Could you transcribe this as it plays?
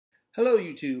Hello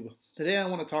YouTube. Today I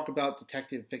want to talk about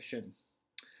detective fiction.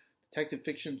 Detective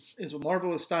fiction is a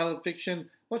marvelous style of fiction,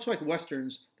 much like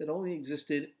westerns, that only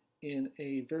existed in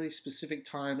a very specific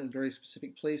time and very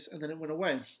specific place, and then it went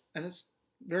away. And it's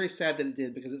very sad that it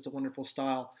did because it's a wonderful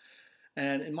style.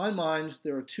 And in my mind,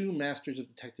 there are two masters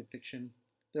of detective fiction.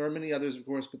 There are many others, of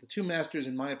course, but the two masters,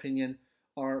 in my opinion,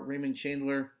 are Raymond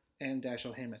Chandler and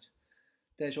Dashiell Hammett.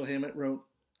 Dashiell Hammett wrote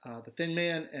The Thin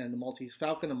Man and The Maltese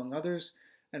Falcon, among others,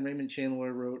 and Raymond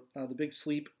Chandler wrote The Big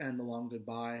Sleep and The Long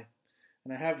Goodbye.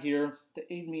 And I have here,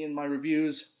 to aid me in my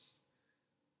reviews,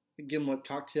 a gimlet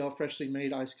cocktail, freshly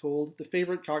made, ice cold, the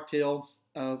favorite cocktail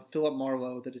of Philip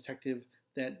Marlowe, the detective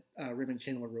that Raymond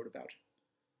Chandler wrote about.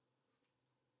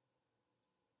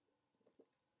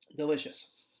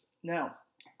 Delicious. Now,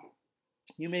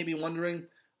 you may be wondering,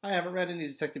 I haven't read any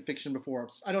detective fiction before.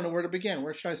 I don't know where to begin.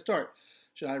 Where should I start?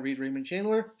 Should I read Raymond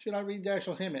Chandler? Should I read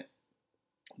Dashiell Hammett?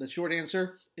 The short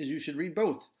answer is you should read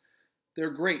both. They're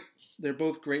great. They're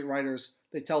both great writers.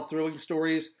 They tell thrilling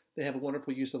stories. They have a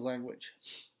wonderful use of language.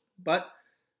 But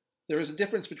there is a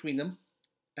difference between them,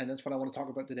 and that's what I want to talk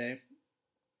about today.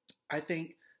 I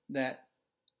think that,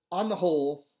 on the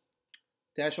whole,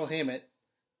 Dashiell Hammett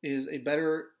is a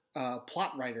better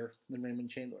plot writer than Raymond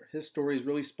Chandler. His stories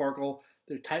really sparkle.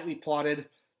 They're tightly plotted.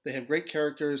 They have great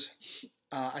characters.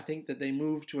 I think that they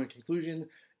move to a conclusion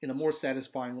in a more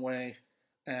satisfying way.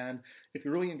 And if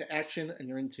you're really into action and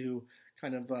you're into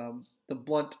kind of the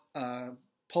blunt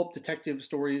pulp detective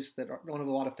stories that don't have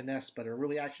a lot of finesse but are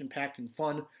really action-packed and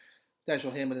fun,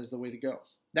 Dashiell Hammett is the way to go.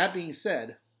 That being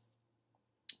said,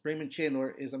 Raymond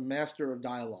Chandler is a master of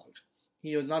dialogue.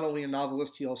 He was not only a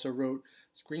novelist, he also wrote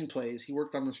screenplays. He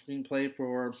worked on the screenplay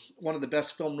for one of the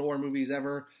best film noir movies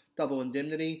ever, Double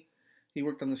Indemnity. He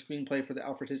worked on the screenplay for the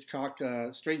Alfred Hitchcock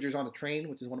Strangers on a Train,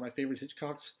 which is one of my favorite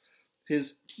Hitchcocks.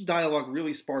 His dialogue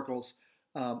really sparkles,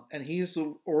 and he's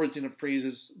the origin of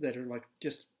phrases that are like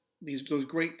just those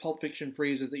great pulp fiction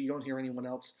phrases that you don't hear anyone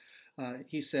else.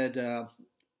 He said,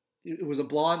 it was a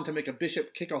blonde to make a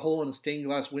bishop kick a hole in a stained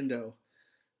glass window.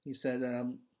 He said,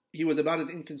 he was about as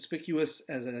inconspicuous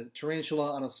as a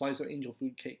tarantula on a slice of angel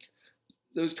food cake.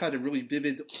 Those kind of really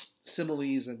vivid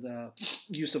similes and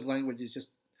use of language is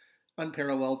just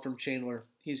unparalleled from Chandler.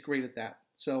 He's great at that.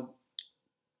 So,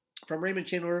 from Raymond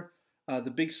Chandler, The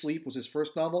Big Sleep was his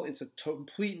first novel. It's a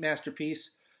complete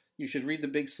masterpiece. You should read The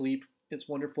Big Sleep. It's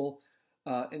wonderful.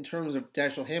 In terms of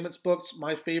Dashiell Hammett's books,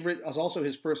 my favorite is also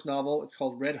his first novel. It's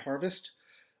called Red Harvest.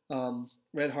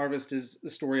 Red Harvest is the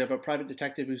story of a private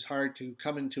detective who's hired to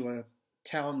come into a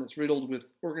town that's riddled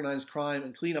with organized crime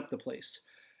and clean up the place.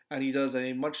 And he does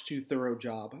a much too thorough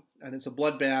job. And it's a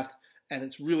bloodbath, and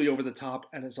it's really over the top,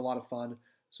 and it's a lot of fun.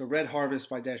 So Red Harvest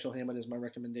by Dashiell Hammett is my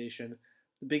recommendation.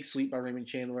 The Big Sleep by Raymond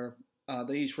Chandler.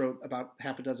 They each wrote about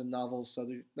half a dozen novels, so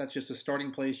that's just a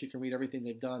starting place. You can read everything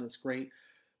they've done. It's great.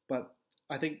 But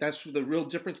I think that's the real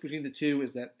difference between the two,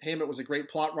 is that Hammett was a great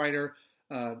plot writer.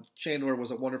 Chandler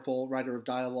was a wonderful writer of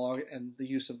dialogue and the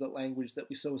use of the language that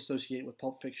we so associate with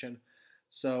pulp fiction.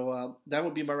 So that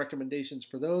would be my recommendations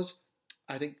for those.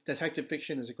 I think detective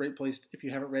fiction is a great place. If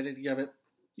you haven't read any of it,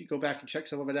 you go back and check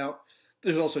some of it out.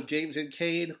 There's also James and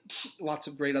Cade, lots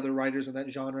of great other writers in that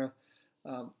genre.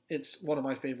 It's one of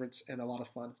my favorites and a lot of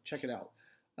fun. Check it out.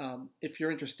 If you're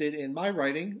interested in my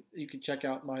writing, you can check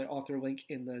out my author link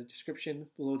in the description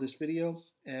below this video,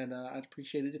 and I'd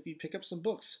appreciate it if you'd pick up some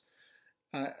books.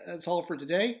 That's all for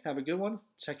today. Have a good one.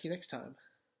 Check you next time.